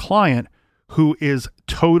as a client who is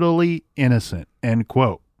totally innocent," end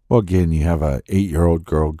quote. Well, again, you have a 8-year-old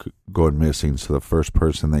girl going missing, so the first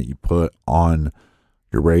person that you put on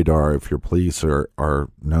your radar if your police are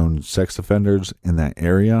known sex offenders in that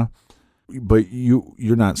area. But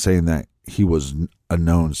you're not saying that he was a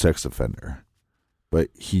known sex offender, but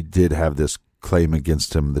he did have this claim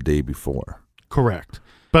against him the day before. Correct.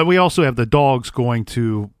 But we also have the dogs going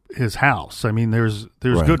to his house. I mean, there's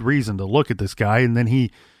Right. good reason to look at this guy, and then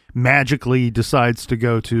he magically decides to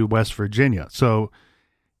go to West Virginia. So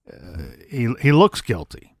he looks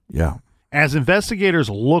guilty. Yeah. As investigators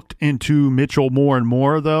looked into Mitchell more and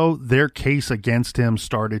more, though, their case against him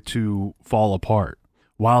started to fall apart.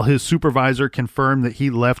 While his supervisor confirmed that he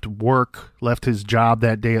left his job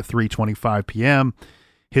that day at 3:25 p.m.,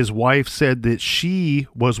 his wife said that she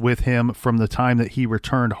was with him from the time that he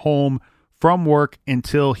returned home from work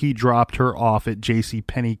until he dropped her off at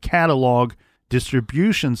JCPenney Catalog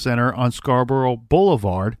Distribution Center on Scarborough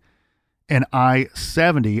Boulevard and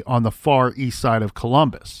I-70 on the far east side of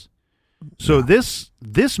Columbus. So this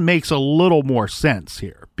makes a little more sense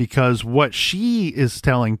here, because what she is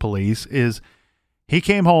telling police is he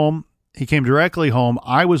came directly home.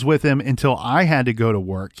 I was with him until I had to go to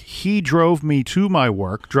work. He drove me to my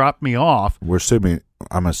work, dropped me off.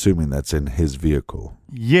 I'm assuming that's in his vehicle.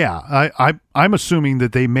 Yeah, I'm assuming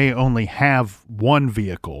that they may only have one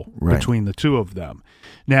vehicle between the two of them.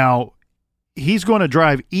 Now, he's going to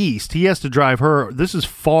drive east. He has to drive her. This is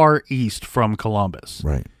far east from Columbus.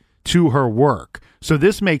 Right. To her work. So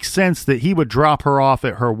this makes sense that he would drop her off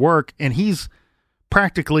at her work, and he's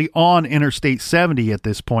practically on Interstate 70 at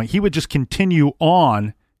this point. He would just continue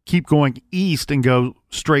on, keep going east, and go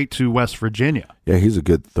straight to West Virginia. Yeah, he's a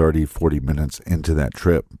good 30, 40 minutes into that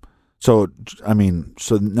trip. So, I mean,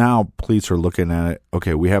 now police are looking at it.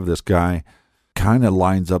 Okay, we have this guy, kind of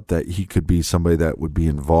lines up that he could be somebody that would be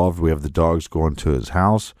involved. We have the dogs going to his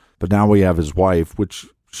house, but now we have his wife, which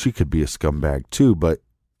she could be a scumbag too, but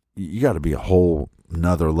you got to be a whole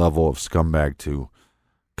nother level of scumbag to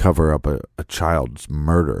cover up a child's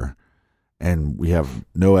murder. And we have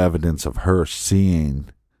no evidence of her seeing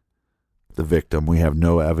the victim. We have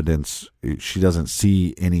no evidence. She doesn't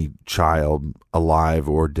see any child alive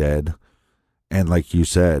or dead. And like you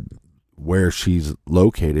said, where she's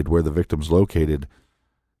located, where the victim's located,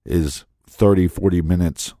 is 30, 40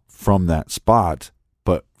 minutes from that spot.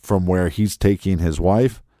 But from where he's taking his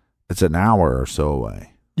wife, it's an hour or so away.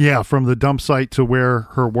 Yeah, from the dump site to where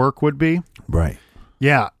her work would be. Right.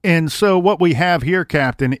 Yeah, and so what we have here,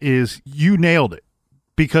 Captain, is you nailed it.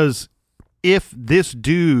 Because if this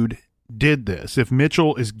dude did this, if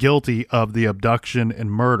Mitchell is guilty of the abduction and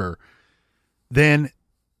murder, then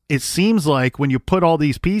it seems like when you put all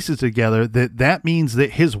these pieces together, that means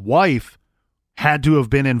that his wife had to have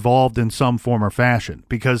been involved in some form or fashion,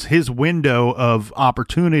 because his window of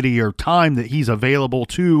opportunity or time that he's available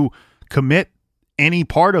to commit any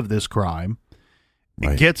part of this crime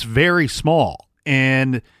It gets very small,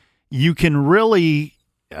 and you can really,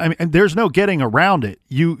 I mean, there's no getting around it.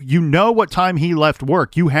 You know what time he left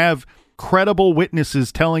work. You have credible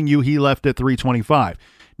witnesses telling you he left at 3:25.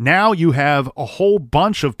 Now you have a whole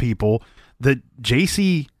bunch of people. The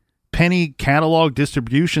JCPenney Catalog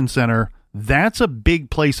Distribution Center, That's a big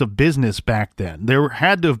place of business back then. There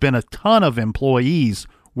had to have been a ton of employees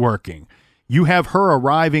working. You have her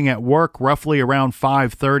arriving at work roughly around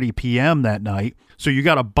 5:30 p.m. that night, so you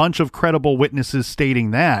got a bunch of credible witnesses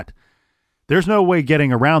stating that. There's no way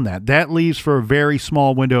getting around that. That leaves for a very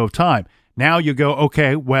small window of time. Now you go,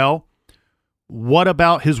 okay, well, what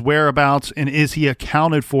about his whereabouts, and is he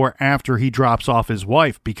accounted for after he drops off his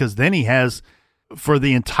wife? Because then he has for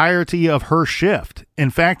the entirety of her shift. In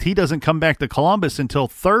fact, he doesn't come back to Columbus until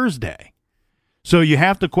Thursday. So you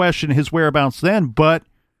have to question his whereabouts then, but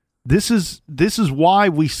this is why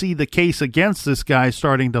we see the case against this guy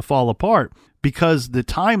starting to fall apart, because the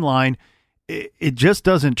timeline, it just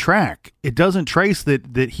doesn't track. It doesn't trace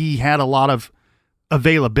that he had a lot of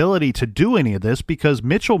availability to do any of this, because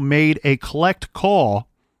Mitchell made a collect call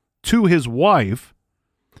to his wife,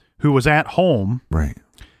 who was at home, right,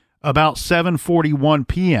 about 7:41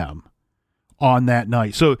 p.m. on that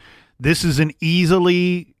night. So this is an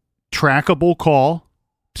easily trackable call.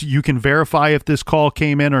 You can verify if this call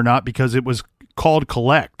came in or not, because it was called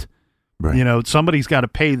collect. right. You know, somebody's got to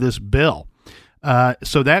pay this bill.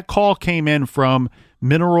 So that call came in from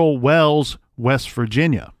Mineral Wells, West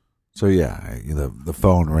Virginia. So yeah, the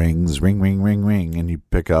phone rings, ring, ring, ring, ring, and you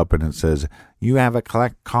pick up and it says, "You have a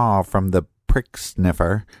collect call from the prick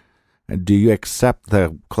sniffer. Do you accept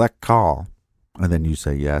the collect call?" And then you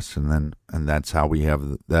say yes, and that's how we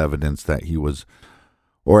have the evidence that he was,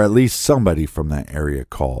 or at least somebody from that area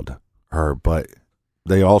called her. But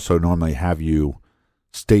they also normally have you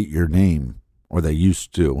state your name, or they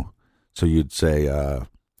used to. So you'd say,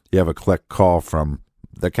 you have a collect call from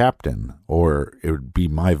the captain, or it would be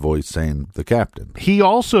my voice saying the captain.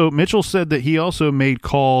 Mitchell said that he also made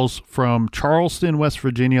calls from Charleston, West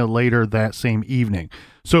Virginia later that same evening.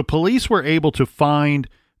 So police were able to find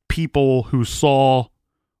people who saw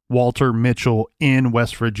Walter Mitchell in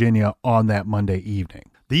West Virginia on that Monday evening.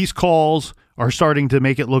 These calls are starting to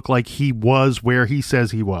make it look like he was where he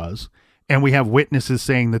says he was, and we have witnesses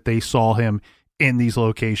saying that they saw him in these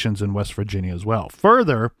locations in West Virginia as well.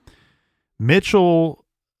 Further,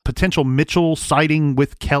 potential Mitchell sighting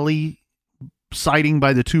with Kelly sighting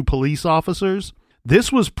by the two police officers,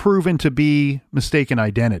 this was proven to be mistaken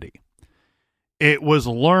identity. It was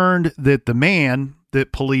learned that the man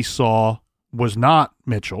that police saw was not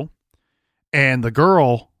Mitchell, and the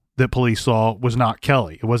girl that police saw was not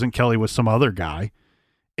Kelly. It wasn't Kelly, it was some other guy.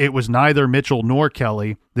 It was neither Mitchell nor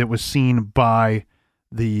Kelly that was seen by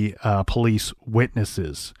the police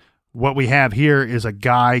witnesses. What we have here is a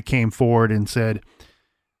guy came forward and said,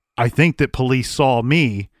 "I think that police saw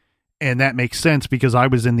me, and that makes sense because I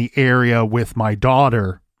was in the area with my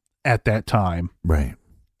daughter at that time." Right.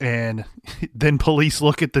 And then police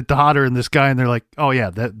look at the daughter and this guy, and they're like, "Oh yeah,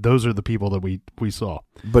 those are the people that we saw."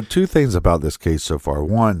 But two things about this case so far.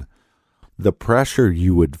 One, the pressure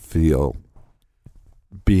you would feel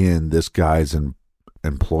being this guy's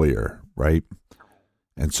employer, right?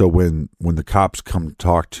 And so when the cops come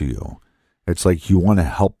talk to you, it's like you want to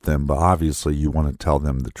help them, but obviously you want to tell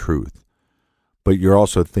them the truth. But you're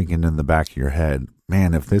also thinking in the back of your head,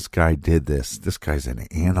 man, if this guy did this guy's an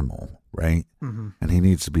animal, right? Mm-hmm. And he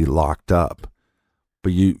needs to be locked up.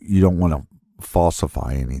 But you don't want to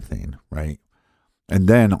falsify anything, right? And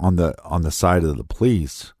then on the side of the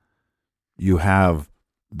police, you have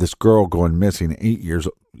this girl going missing, 8 years.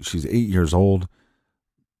 She's 8 years old.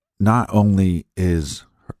 Not only is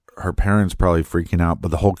her parents probably freaking out,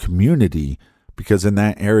 but the whole community, because in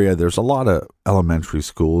that area there's a lot of elementary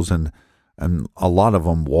schools and a lot of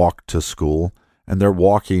them walk to school, and they're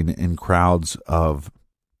walking in crowds of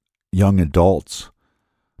young adults,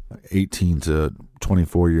 18 to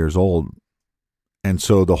 24 years old. And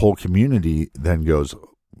so the whole community then goes,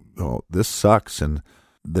 "Oh, this sucks." And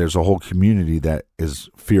there's a whole community that is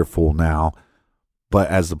fearful now. But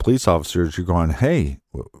as the police officers, you're going, "Hey,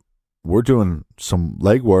 we're doing some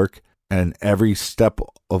legwork, and every step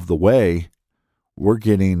of the way, we're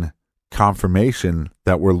getting confirmation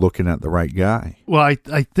that we're looking at the right guy." Well,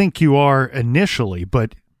 I think you are initially,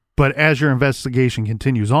 but as your investigation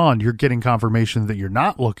continues on, you're getting confirmation that you're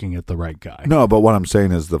not looking at the right guy. No, but what I'm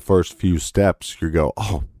saying is the first few steps, you go,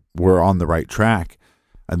 "Oh, we're on the right track."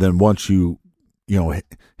 And then once you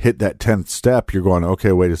hit that 10th step, you're going,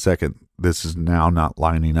 "Okay, wait a second. This is now not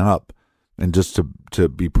lining up." And just to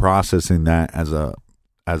be processing that as a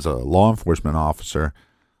law enforcement officer,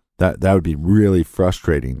 that would be really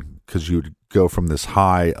frustrating, because you'd go from this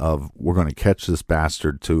high of "we're going to catch this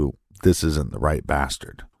bastard" to "this isn't the right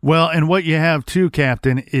bastard." Well, and what you have too,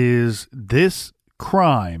 Captain, is this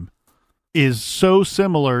crime is so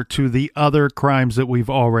similar to the other crimes that we've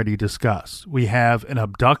already discussed. We have an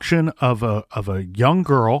abduction of a young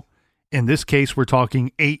girl In this case, we're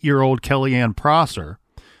talking 8-year-old Kellyanne Prosser.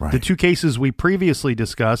 Right. The two cases we previously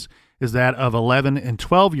discussed is that of 11 and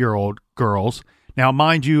 12-year-old girls. Now,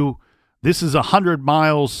 mind you, this is 100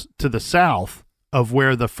 miles to the south of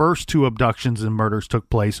where the first two abductions and murders took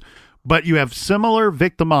place, but you have similar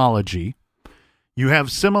victimology. You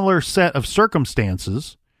have similar set of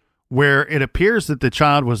circumstances where it appears that the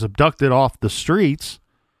child was abducted off the streets.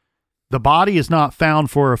 The body is not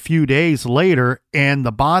found for a few days later, and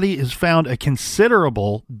the body is found a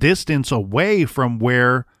considerable distance away from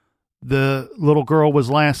where the little girl was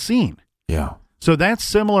last seen. Yeah. So that's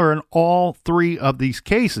similar in all three of these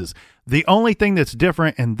cases. The only thing that's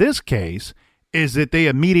different in this case is that they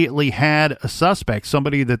immediately had a suspect,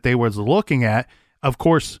 somebody that they was looking at. Of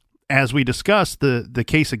course, as we discussed, the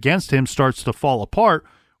case against him starts to fall apart.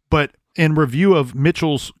 But in review of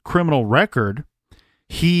Mitchell's criminal record,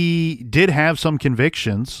 he did have some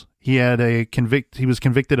convictions. He had he was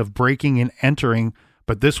convicted of breaking and entering,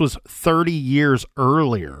 but this was 30 years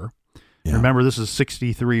earlier. Yeah. Remember, this is a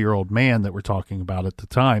 63-year-old man that we're talking about at the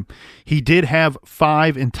time. He did have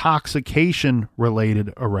 5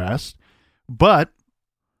 intoxication-related arrests, but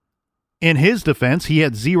in his defense, he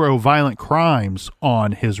had 0 violent crimes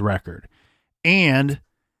on his record. And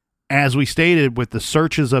as we stated, with the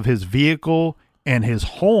searches of his vehicle and his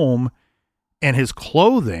home and his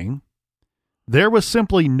clothing, there was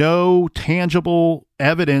simply no tangible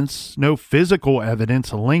evidence, no physical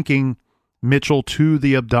evidence linking Mitchell to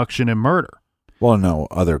the abduction and murder. Well, no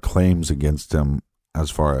other claims against him as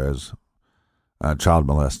far as child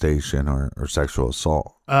molestation or sexual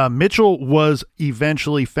assault. Mitchell was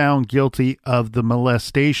eventually found guilty of the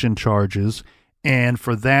molestation charges, and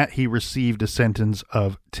for that he received a sentence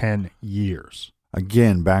of 10 years.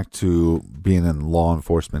 Again, back to being in law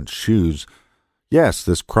enforcement shoes. Yes,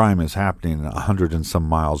 this crime is happening 100 and some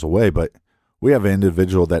miles away, but we have an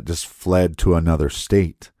individual that just fled to another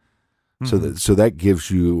state. Mm-hmm. So that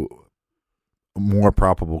gives you more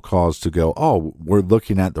probable cause to go, oh, we're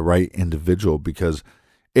looking at the right individual, because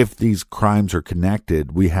if these crimes are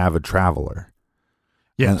connected, we have a traveler.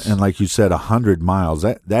 Yes. And like you said, 100 miles,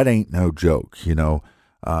 that ain't no joke. You know,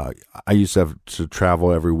 I used to have to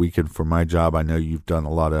travel every weekend for my job. I know you've done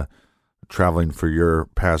a lot of traveling for your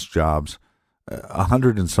past jobs.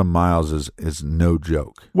 100 and some miles is no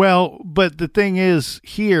joke. Well, but the thing is,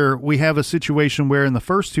 here we have a situation where in the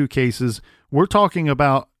first two cases, we're talking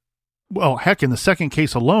about, well, heck, in the second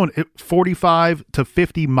case alone, 45 to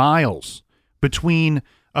 50 miles between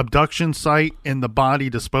abduction site and the body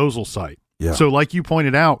disposal site. Yeah. So like you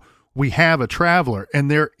pointed out, we have a traveler, and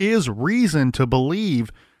there is reason to believe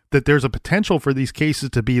that there's a potential for these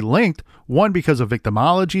cases to be linked. One, because of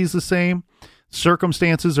victimology is the same.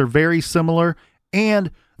 Circumstances are very similar, and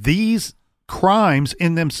these crimes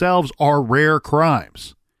in themselves are rare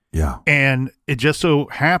crimes. Yeah. And it just so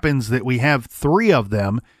happens that we have 3 of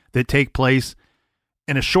them that take place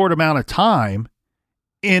in a short amount of time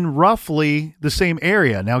in roughly the same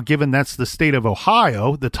area. Now, given that's the state of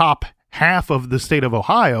Ohio, the top half of the state of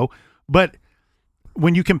Ohio, but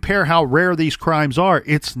when you compare how rare these crimes are,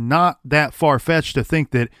 it's not that far-fetched to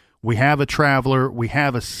think that we have a traveler, we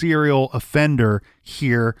have a serial offender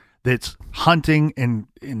here that's hunting and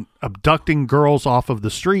abducting girls off of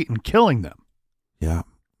the street and killing them. Yeah.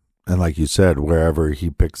 And like you said, wherever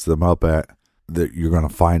he picks them up at, that you're going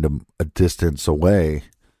to find them a distance away.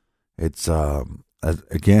 It's,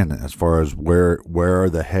 again, as far as where are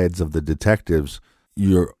the heads of the detectives,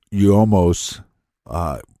 you almost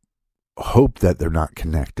hope that they're not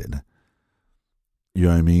connected. You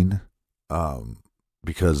know what I mean?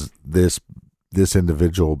 Because this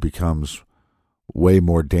individual becomes way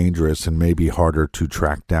more dangerous and maybe harder to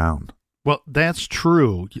track down. Well, that's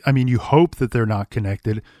true. I mean, you hope that they're not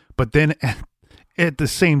connected, but then at the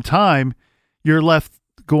same time, you're left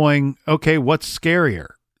going, okay, what's scarier?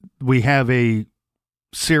 We have a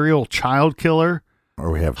serial child killer,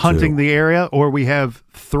 or we have hunting 2. the area, or we have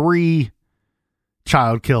 3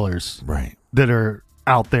 child killers, right, that are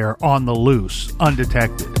out there on the loose,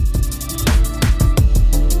 undetected.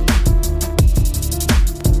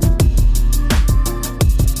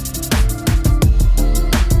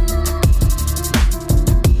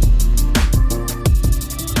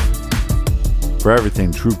 For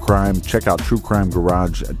everything true crime, check out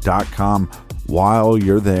truecrimegarage.com while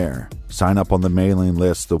you're there. Sign up on the mailing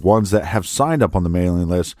list. The ones that have signed up on the mailing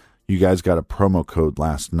list, you guys got a promo code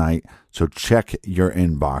last night, so check your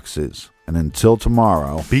inboxes. And until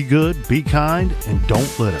tomorrow, be good, be kind, and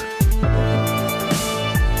don't litter.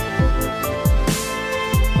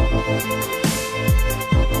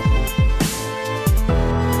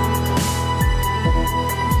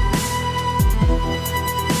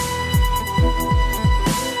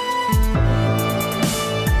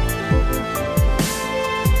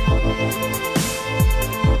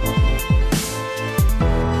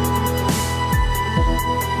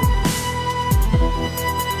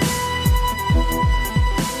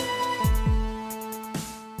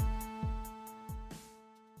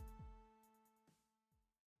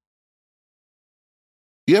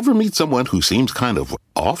 You ever meet someone who seems kind of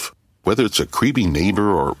off? Whether it's a creepy neighbor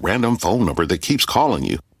or random phone number that keeps calling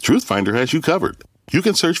you, Truthfinder has you covered. You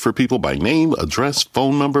can search for people by name, address,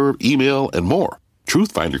 phone number, email, and more.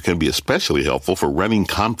 Truthfinder can be especially helpful for running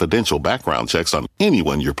confidential background checks on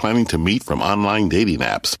anyone you're planning to meet from online dating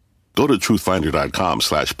apps. Go to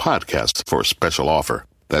truthfinder.com/podcasts for a special offer.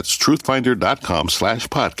 That's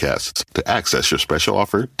truthfinder.com/podcasts to access your special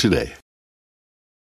offer today.